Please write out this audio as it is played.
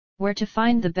Where to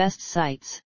find the best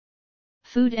sites.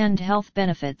 Food and health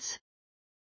benefits.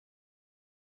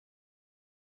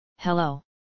 Hello.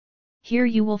 Here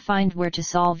you will find where to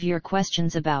solve your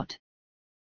questions about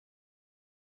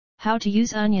how to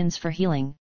use onions for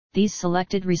healing. These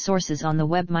selected resources on the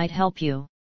web might help you.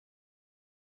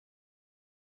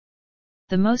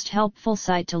 The most helpful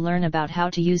site to learn about how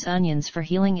to use onions for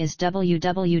healing is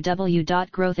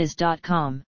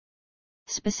www.growthis.com.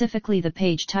 Specifically the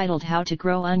page titled How to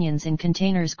Grow Onions in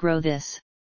Containers. Grow This.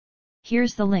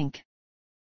 Here's the link.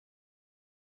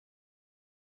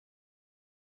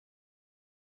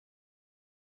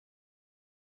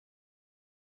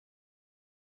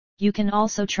 You can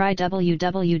also try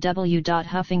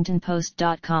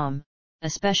www.huffingtonpost.com,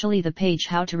 especially the page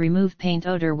How to Remove Paint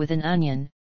Odor with an Onion,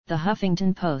 the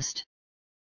Huffington Post.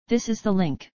 This is the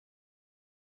link.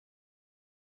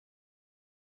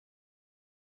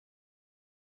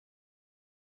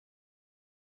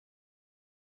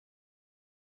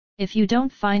 If you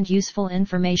don't find useful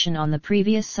information on the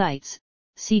previous sites,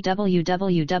 see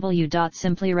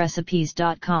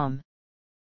www.simplyrecipes.com.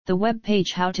 The web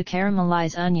page How to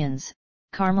Caramelize Onions,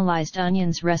 Caramelized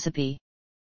Onions Recipe.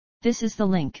 This is the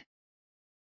link.